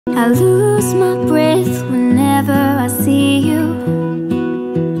I lose my breath whenever I see you.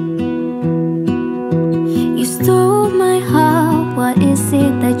 You stole my heart, what is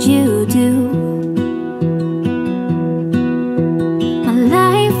it that you do? My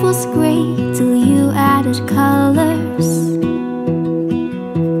life was great till you added colors.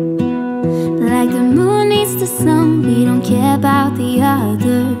 Like the moon needs the sun, we don't care about the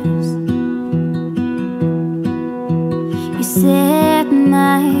others. You set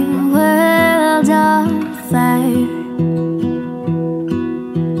my world on fire.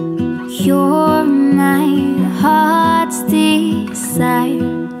 You're my heart's desire.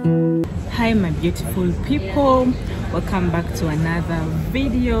 Hi my beautiful people, welcome back to another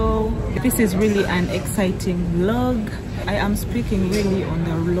video. This is really an exciting vlog. I am speaking really on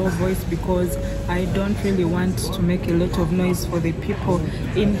a low voice because I don't really want to make a lot of noise for the people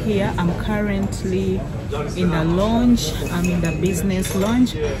in here. I'm currently in the lounge. I'm in the business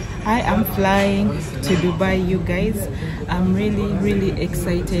lounge. I am flying to Dubai, you guys. I'm really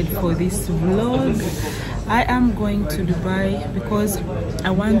excited for this vlog. I am going to Dubai because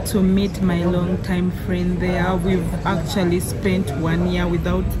I want to meet my long-time friend there. We've actually spent 1 year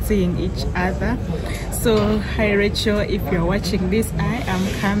without seeing each other. So hi Rachel, if you're watching this, I am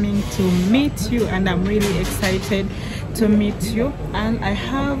coming to meet you and I'm really excited to meet you. And I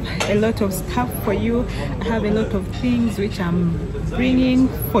have a lot of stuff for you. I have a lot of things which I'm bringing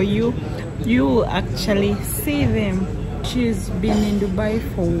for you. You will actually see them. She's been in Dubai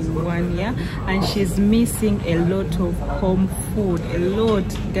for 1 year and she's missing a lot of home food. A lot,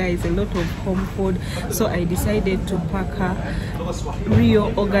 guys, a lot of home food. So I decided to pack her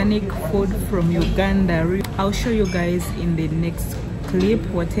real organic food from Uganda. I'll show you guys in the next clip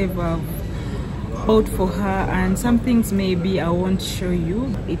whatever I've bought for her, and some things maybe I won't show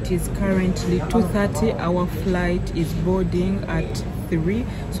you. It is currently 2:30. Our flight is boarding at 3,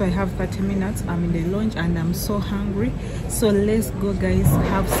 so I have 30 minutes. I'm in the lounge and I'm so hungry, so let's go guys,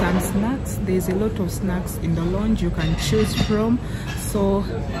 have some snacks. There's a lot of snacks in the lounge you can choose from, so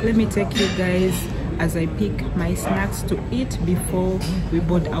let me take you guys as I pick my snacks to eat before we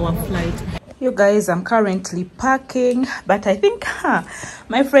board our flight. You guys, I'm currently packing, but I think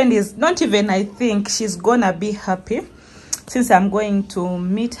my friend is not even, I think she's gonna be happy since I'm going to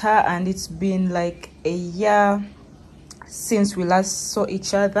meet her, and it's been like a year since we last saw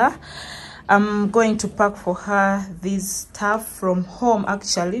each other. I'm going to pack for her this stuff from home.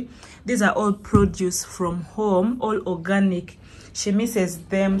 Actually, these are all produce from home, all organic. She misses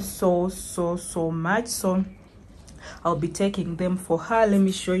them so much, so I'll be taking them for her. Let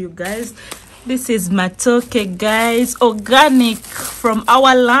me show you guys. This is matoke, guys, organic from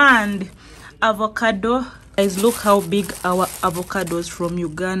our land. Avocado, guys, look how big our avocados from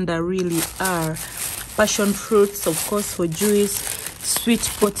Uganda really are. Passion fruits, of course, for juice. Sweet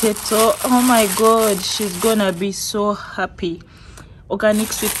potato, oh my god, she's gonna be so happy.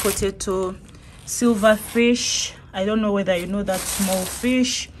 Organic sweet potato. Silverfish, I don't know whether you know that small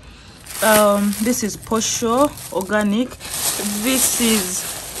fish. This is posho, organic.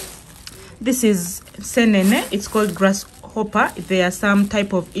 This is senene, it's called grasshopper. There are some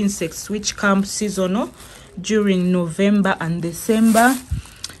type of insects which come seasonal during November and December.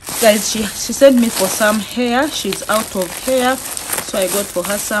 Guys, she sent me for some hair. She's out of hair, so I got for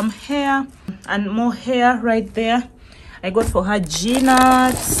her some hair and more hair right there. I got for her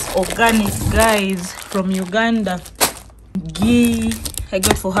G-nuts, organic, guys, from Uganda. Ghee, I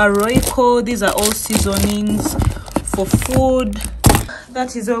got for her Royco. These are all seasonings for food.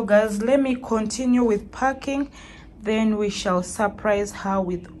 That is all, guys. Let me continue with packing, then we shall surprise her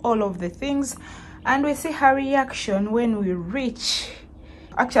with all of the things and we see her reaction when we reach.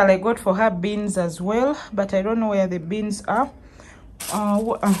 Actually, I got for her beans as well, but I don't know where the beans are.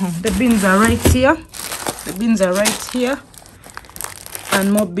 The beans are right here. The beans are right here,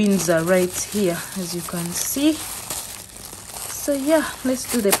 and more beans are right here, as you can see. So yeah,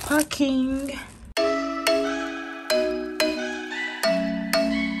 let's do the packing.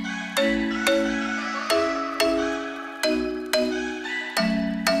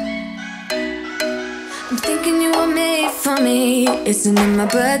 I'm thinking you were made for me. Isn't it my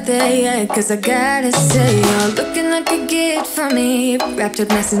birthday yet? Cause I gotta say, you're looking like a gift for me. Wrapped up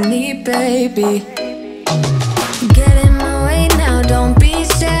nice and neat, baby. Get in my way now, don't be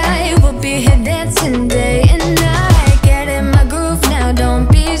shy. We'll be here dancing day and night. Get in my groove now, don't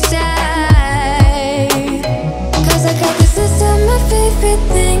be shy. Cause I got this list of my favorite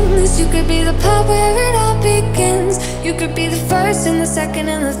things. You could be the part where it all begins. You could be the first and the second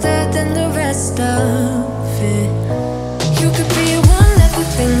and the third and the rest of it. You could be one of the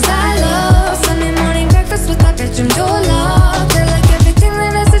things I love. Sunday morning breakfast with my bedroom door locked. They're like everything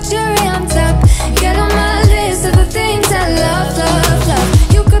that has a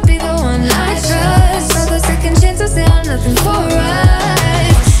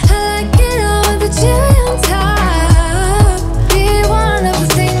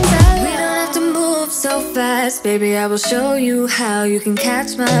so fast, baby, I will show you how you can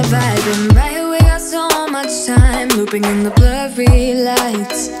catch my vibe. And right away, got so much time, looping in the blurry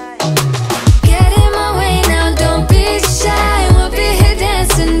lights. Get in my way now, don't be shy. We'll be here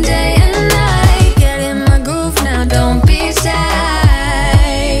dancing day and night. Get in my groove now, don't be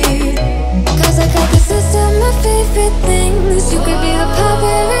shy. Cause I got this list of my favorite things. You could be the part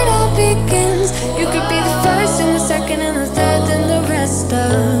where it all begins. You could be the first and the second and the third and the rest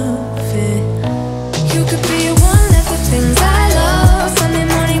of it. You could be one of the things I love. Sunday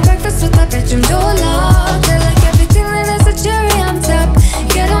morning breakfast with my bedroom door locked. I like everything that has a cherry on top.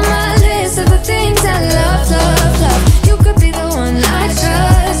 Get on my list of the things I love, love, love. You could be the one I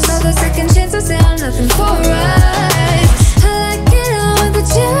trust. All the second chances say I'm nothing for right. I like it all with the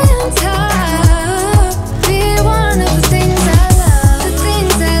cherry on top. Be one of the things I love. The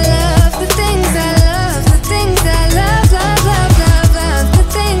things I love, the things I love, the things I love, love, love, love, love. The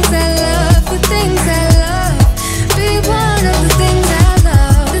things I love, the things I love. Be one of the things I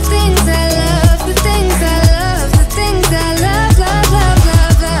love. The things I love, the things I love, the things I love, love, love,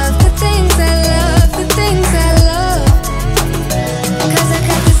 love, love. The things I love, the things I love. Cause I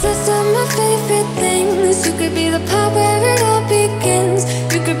got this list of my favorite things. You could be the part where it all begins.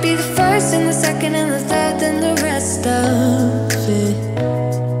 You could be the first and the second and the third and the rest of it.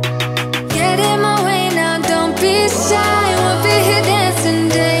 Get in my way now, don't be shy. We'll be here dancing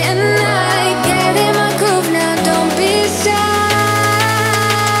day and night. Get in my groove now, don't be shy.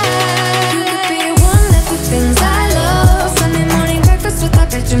 You could be one of the things I love. Sunday morning breakfast with my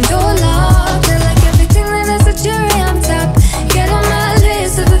bedroom door locked. I like everything that has a cherry on top. Get on my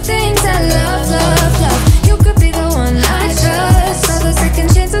list of the things I love, love, love. You could be the one I trust. All the second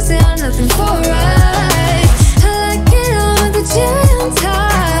chances say I'm nothing for right. I like it all with the cherry on top.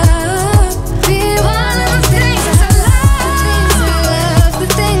 Be one of the things I love. The things I love, the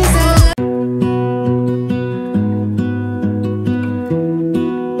things I love.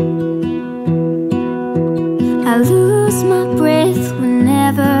 I lose my breath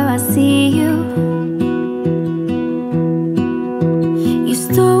whenever I see you. You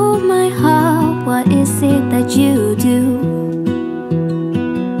stole my heart, what is it that you do?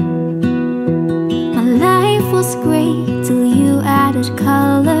 My life was great till you added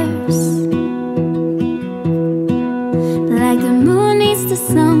colors. Like the moon needs the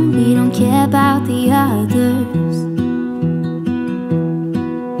sun, we don't care about the others.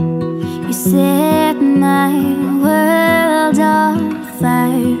 You set my world on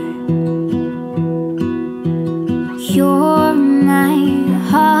fire. You're my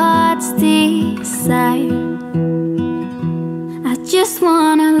heart's desire. I just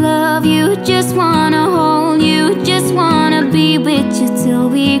wanna love you, just wanna hold you, just wanna be with you till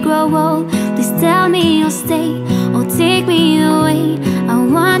we grow old. Please tell me you'll stay or take me away. I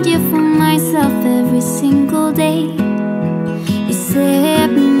want you for myself every single day. You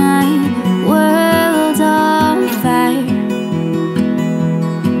set my world on fire.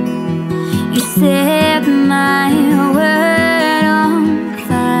 You set my world on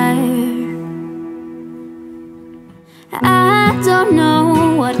fire. I don't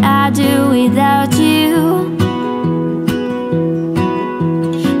know what I'd do without you.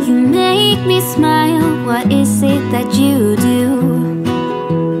 You make me smile, what is it that you do?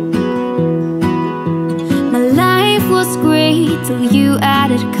 My life was great till you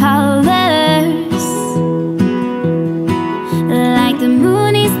added colors. Like the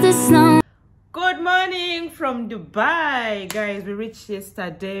moon is the snow. Good morning from Dubai, guys. We reached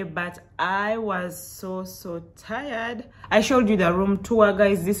yesterday, but I was so tired. I showed you the room tour,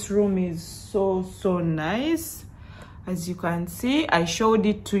 guys. This room is so nice. As you can see, I showed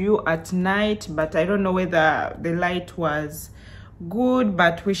it to you at night, but I don't know whether the light was good,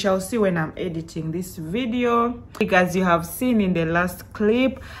 but we shall see when I'm editing this video. As you have seen in the last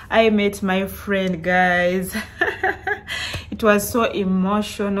clip, I met my friend, guys. It was so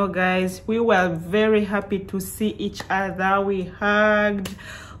emotional, guys. We were very happy to see each other. We hugged.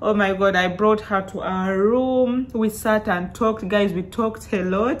 Oh my god, I brought her to our room. We sat and talked, guys. We talked a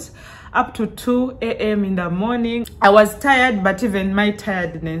lot up to 2 a.m. in the morning. I was tired, but even my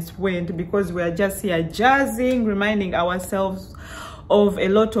tiredness went because we are just here jazzing, reminding ourselves of a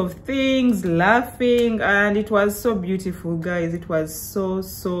lot of things, laughing, and it was so beautiful, guys. It was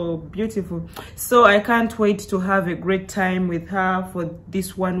so beautiful. So I can't wait to have a great time with her for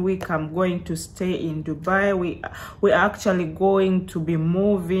this 1 week. I'm going to stay in Dubai. We're actually going to be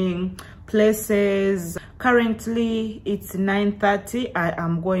moving places. Currently it's 9:30. I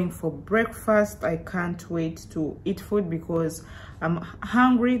am going for breakfast. I can't wait to eat food because I'm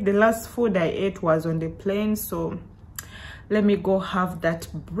hungry. The last food I ate was on the plane, so let me go have that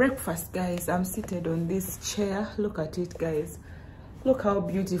breakfast, guys. I'm seated on this chair. Look at it, guys. Look how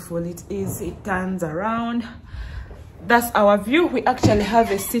beautiful it is. It turns around. That's our view. We actually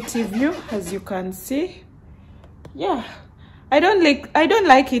have a city view, as you can see. Yeah, I don't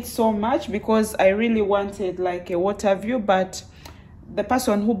like it so much because I really wanted like a water view, but the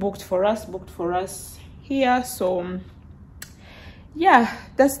person who booked for us here. So yeah,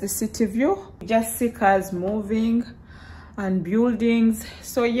 that's the city view. Just see cars moving and buildings.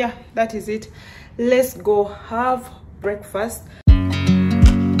 So yeah, that is it. Let's go have breakfast.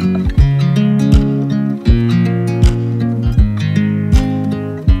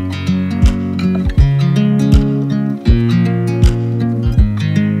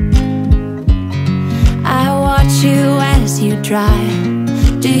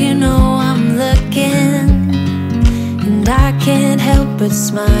 Do you know I'm looking, and I can't help but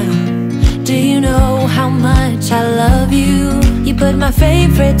smile? Do you know how much I love you? You put my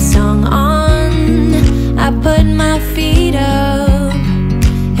favorite song on, I put my feet up,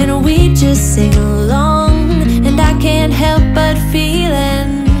 and we just sing along, and I can't help but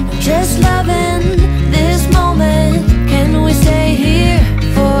feeling, just loving this moment. Can we stay here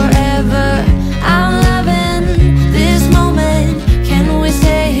forever? I'm loving this moment. Can we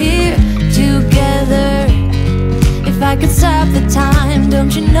stay here together? If I could stop the time,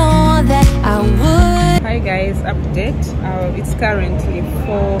 don't you know that I would? Hi guys, update. It's currently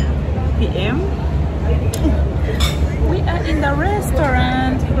 4 p.m. We are in the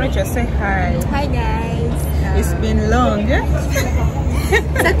restaurant. Rachel, say hi. Hi guys. It's been long, yeah?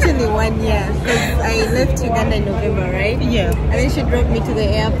 It's actually 1 year because I left Uganda in November, right? Yeah. And then she dropped me to the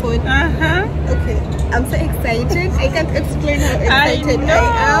airport. Okay, I'm so excited. I can't explain how excited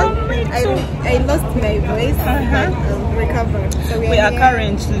I am. I lost my voice, but I'll recover. So we are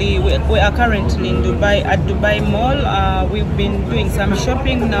currently in Dubai at Dubai Mall. We've been doing some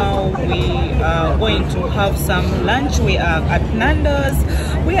shopping. Now we are going to have some lunch. We are at Nando's.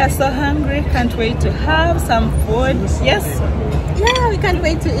 We are so hungry. Can't wait to have some food. Yes. Yeah, we can't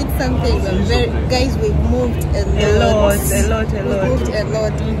wait to eat something. Guys, we've moved a lot. We moved a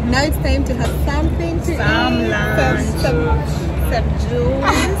lot. Now it's time to have something to eat. Lunch. Some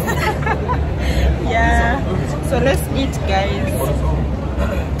juice. Yeah. So let's eat, guys.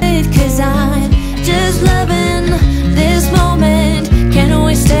 Cause I'm just loving this moment. Can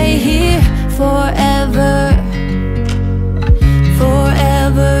we stay here forever?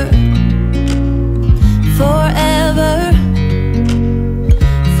 Forever. Forever.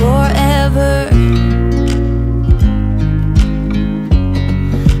 Forever.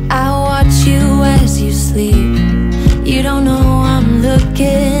 I watch you as you sleep. You don't know I'm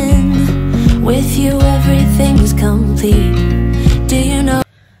looking. With you everything's complete. Do you know?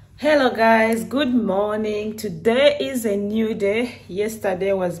 Hello guys, good morning. Today is a new day.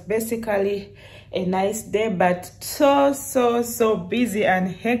 Yesterday was basically a nice day, but so busy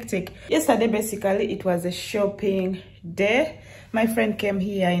and hectic. Yesterday basically it was a shopping day. My friend came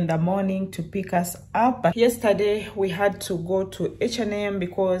here in the morning to pick us up, but yesterday we had to go to H&M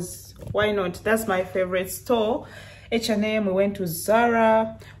because why not? That's my favorite store. H&M, we went to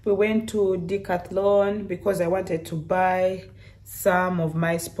Zara, we went to Decathlon because I wanted to buy some of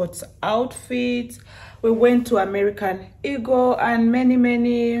my sports outfits. We went to American Eagle and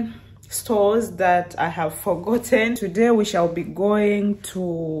many stores that I have forgotten. Today we shall be going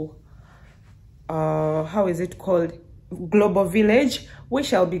to how is it called, Global Village. We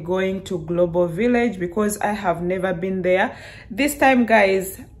shall be going to Global Village because I have never been there. This time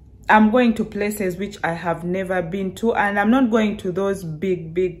guys, I'm going to places which I have never been to, and I'm not going to those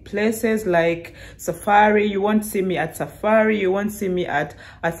big places like Safari. You won't see me at Safari, you won't see me at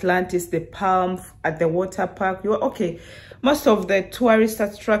Atlantis, the Palm, at the water park. Okay, most of the tourist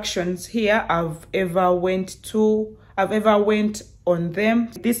attractions here I've ever went on them.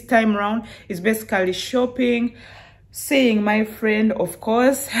 This time around is basically shopping, seeing my friend, of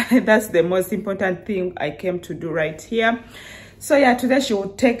course. That's the most important thing I came to do right here. So yeah, today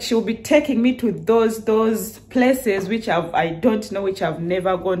she'll be taking me to those places which I don't know, which I've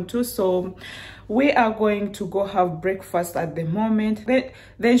never gone to. So we are going to go have breakfast at the moment.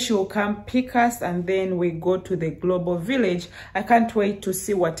 Then she'll come pick us, and then we go to the Global Village. I can't wait to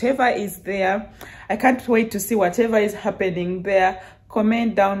see whatever is there. I can't wait to see whatever is happening there.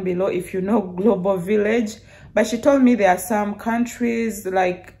 Comment down below if you know Global Village. But she told me there are some countries,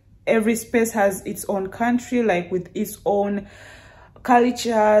 like every space has its own country, like with its own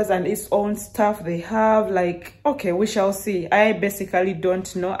cultures and its own stuff they have. Like, okay, we shall see. I basically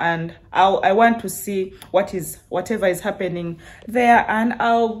don't know, and I want to see whatever is happening there, and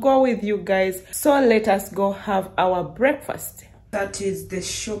I'll go with you guys. So let us go have our breakfast. That is the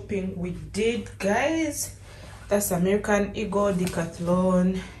shopping we did, guys. That's American Eagle,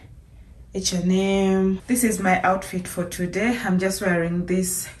 Decathlon, H&M. This is my outfit for today. I'm just wearing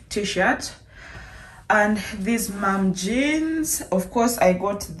this t-shirt and these mom jeans. Of course, I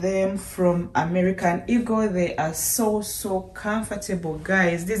got them from American Eagle. They are so comfortable,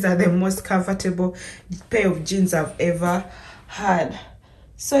 guys. These are the most comfortable pair of jeans I've ever had.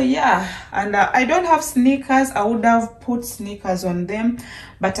 So yeah, and I don't have sneakers. I would have put sneakers on them,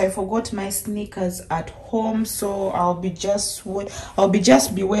 but I forgot my sneakers at home, so I'll be just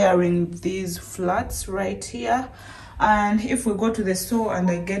be wearing these flats right here. And if we go to the store and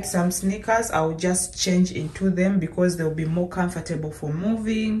I get some sneakers, I'll just change into them because they'll be more comfortable for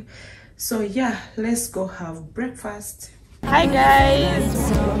moving. So yeah, let's go have breakfast. Hi guys,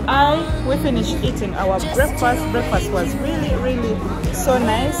 we finished eating our breakfast. Breakfast was really so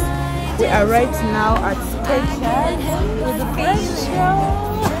nice. We are right now at Skechers with the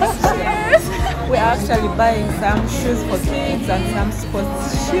we are actually buying some shoes for kids and some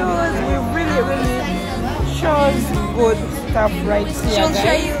sports shoes. We really shows good stuff right here, guys. She'll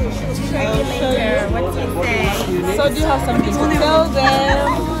show you later what she said. So do you have something to tell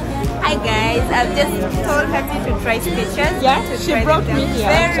them? Hi guys, I've just told Happy to try Skechers. Yeah, she brought me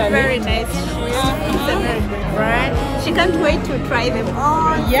here. Very nice shoes. It's a very good brand. She can't wait to try them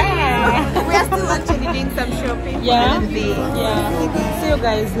on. Yeah. We are still actually doing some shopping. Yeah. See you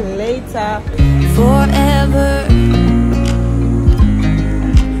guys later. Forever,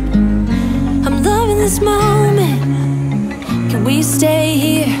 I'm loving this moment. Can we stay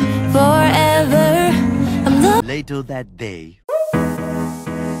here forever? I'm loving. Later that day.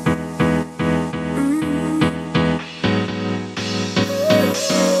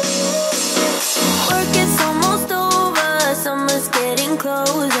 Work is almost over, summer's getting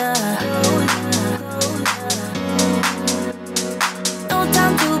closer. No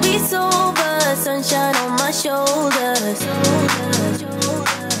time to be sober, sunshine on my shoulders.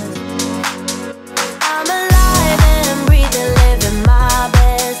 I'm alive and breathing, living my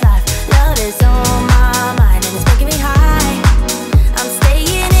best life. Love is on my mind and it's making me high. I'm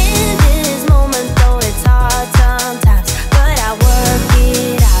staying in this moment, though it's hard sometimes, but I work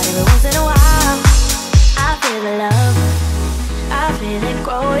it out every once in a while. I feel the love, I feel it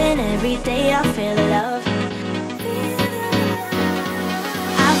growing every day. I feel the love,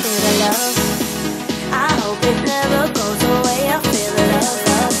 I feel the love. I hope it never goes away. I feel the love.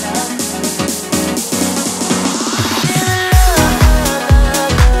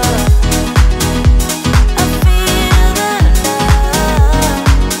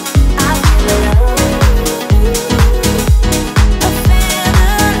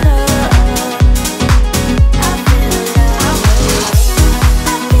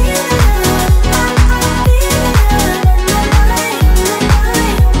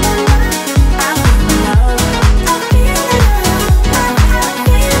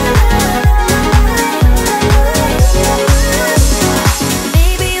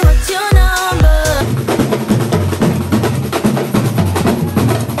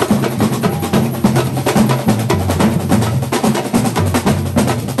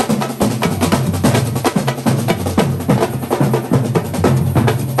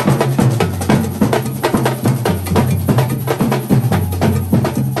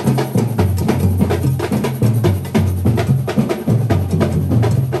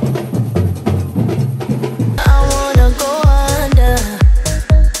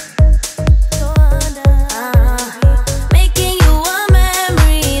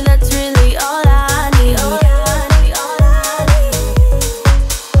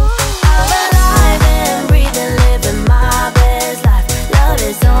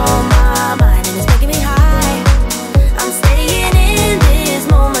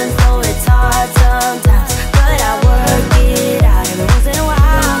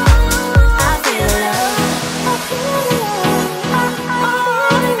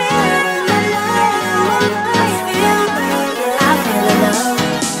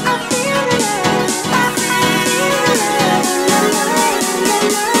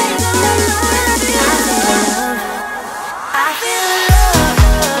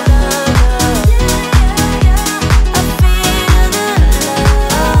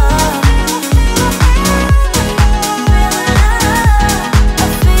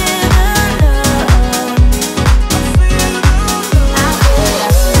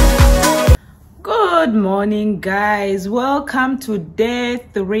 morning, guys. Welcome to day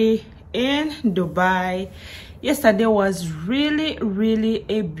 3 in Dubai. Yesterday was really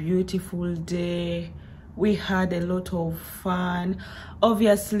a beautiful day. We had a lot of fun.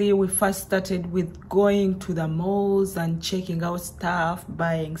 Obviously, we first started with going to the malls and checking out stuff,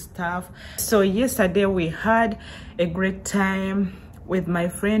 buying stuff. So yesterday we had a great time with my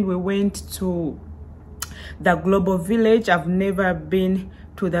friend. We went to the Global Village. I've never been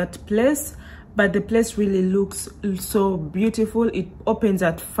to that place, but the place really looks so beautiful. It opens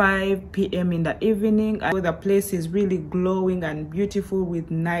at 5 p.m. in the evening. The place is really glowing and beautiful with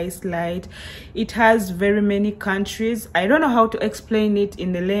nice light. It has very many countries. I don't know how to explain it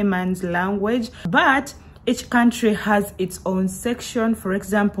in the layman's language, but each country has its own section. For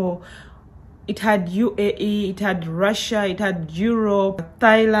example, it had UAE, it had Russia, it had Europe,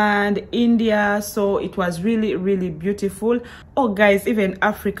 Thailand, India. So it was really beautiful. Oh guys, even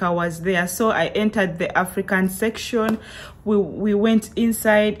Africa was there. So I entered the African section. We went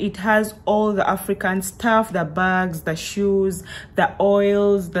inside. It has all the African stuff, the bags, the shoes, the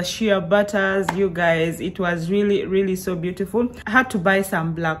oils, the shea butters. You guys, it was really so beautiful. I had to buy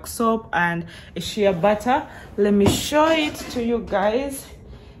some black soap and a shea butter. Let me show it to you guys.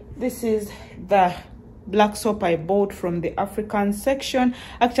 This is the black soap I bought from the African section.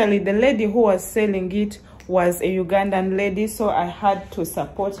 Actually, the lady who was selling it was a Ugandan lady, so I had to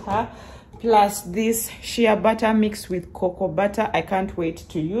support her. Plus this shea butter mixed with cocoa butter. I can't wait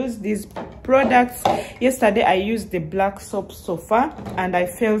to use these products. Yesterday I used the black soap so far and I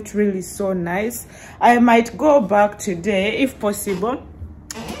felt really so nice. I might go back today if possible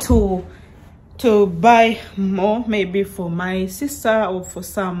to buy more, maybe for my sister or for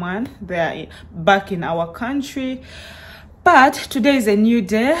someone there back in our country. But today is a new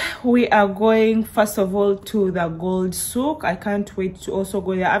day. We are going first of all to the gold souk. I can't wait to also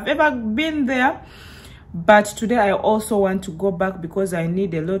go there. I've ever been there, but today I also want to go back because I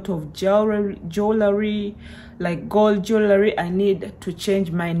need a lot of jewelry, like gold jewelry. I need to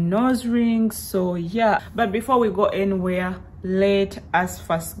change my nose rings. So yeah, but before we go anywhere, let us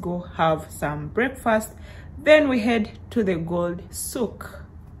first go have some breakfast, then we head to the gold souk.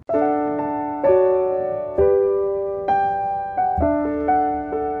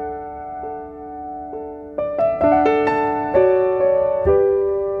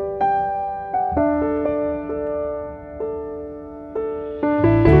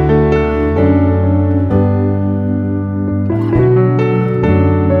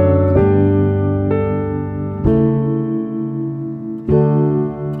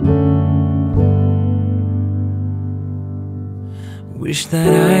 Wish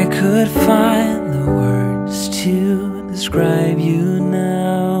that I could find the words to describe you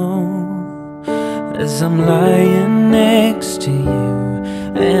now, as I'm lying next to you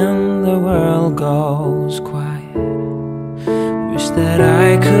and the world goes quiet. Wish that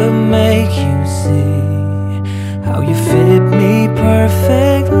I could make you see how you fit me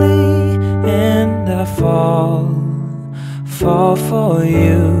perfectly, and I fall for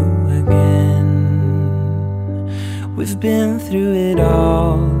you again. We've been through it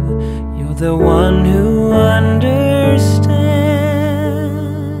all. You're the one who understands.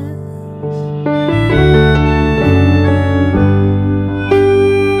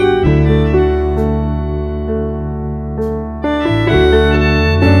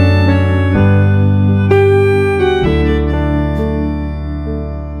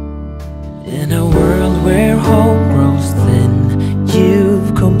 In a world where hope grows thin,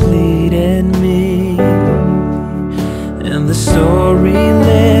 you've completed me. And the story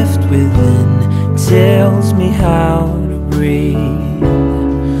left within tells me how to breathe.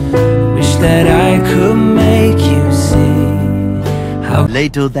 Wish that I could make you see how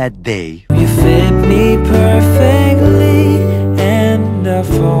later that day you fit me perfectly, and I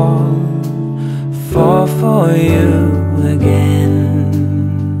fall for you again.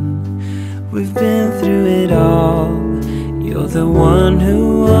 We've been through it all. You're the one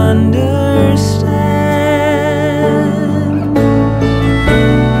who understands.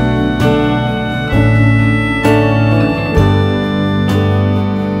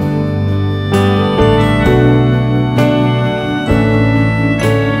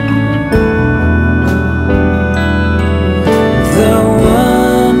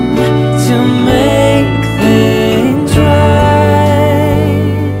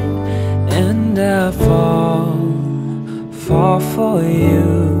 Fall for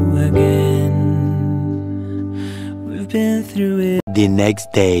you again. We've been through it. The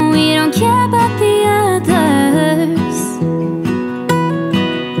next day, we don't care about the others.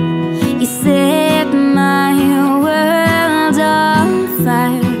 You set my world on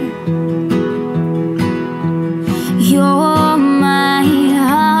fire.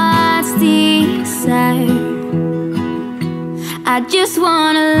 I just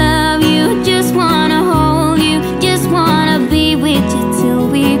wanna love you, just wanna hold you, just wanna be with you till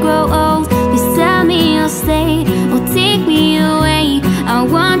we grow old. Please tell me you'll stay or take me away. I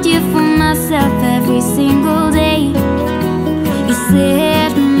want you for myself every single day. You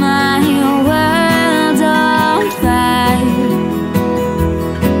set my world on fire.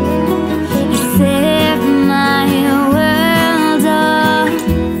 You set my world on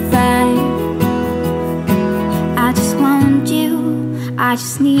fire. I just want you, I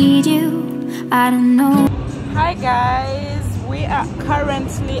just need you, I don't know. Hi guys, we are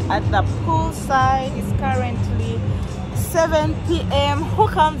currently at the poolside. It's currently 7 p.m. Who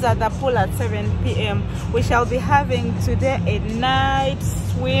comes at the pool at 7 p.m? We shall be having today a night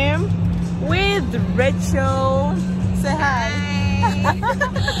swim with Rachel. Say hi.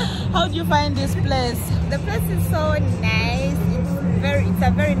 How do you find this place? The place is so nice. It's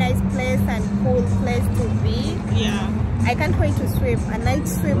a very nice place and cool place to be. Yeah. I can't wait to swim. A night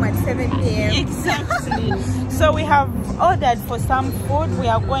swim at 7 p.m. Exactly. So we have ordered for some food. We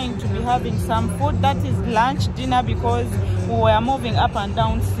are going to be having some food. That is lunch, dinner, because we were moving up and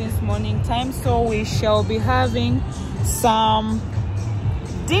down since morning time. So we shall be having some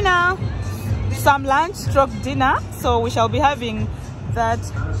dinner, some lunch stroke dinner. So we shall be having that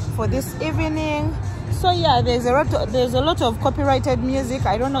for this evening. So yeah, there's a lot of copyrighted music.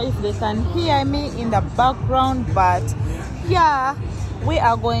 I don't know if they can hear me in the background, but yeah, we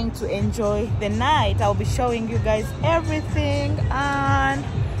are going to enjoy the night. I'll be showing you guys everything and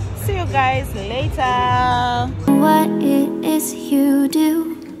see you guys later. What it is you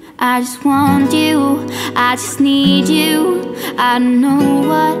do, I just want you, I just need you, I don't know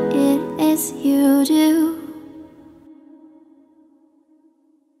what it is you do.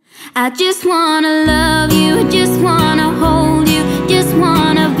 I just wanna love you, just wanna hold you, just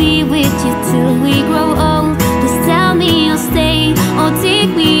wanna be with you till we grow old. Please tell me you'll stay or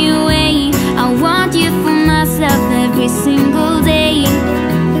take me away. I want you for myself every single day.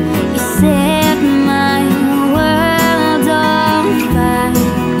 You set my world on fire.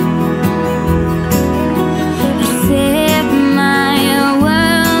 You set my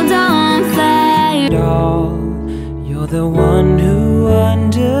world on fire. You're the one who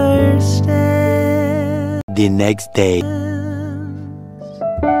understands. The next day.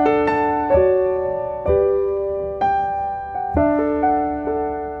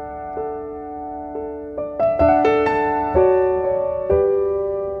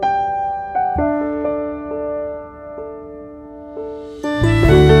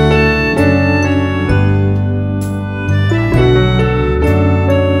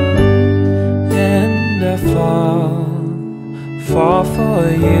 And I fall for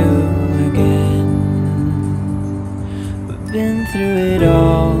you again. We've been through it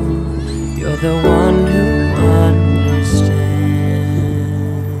all. You're the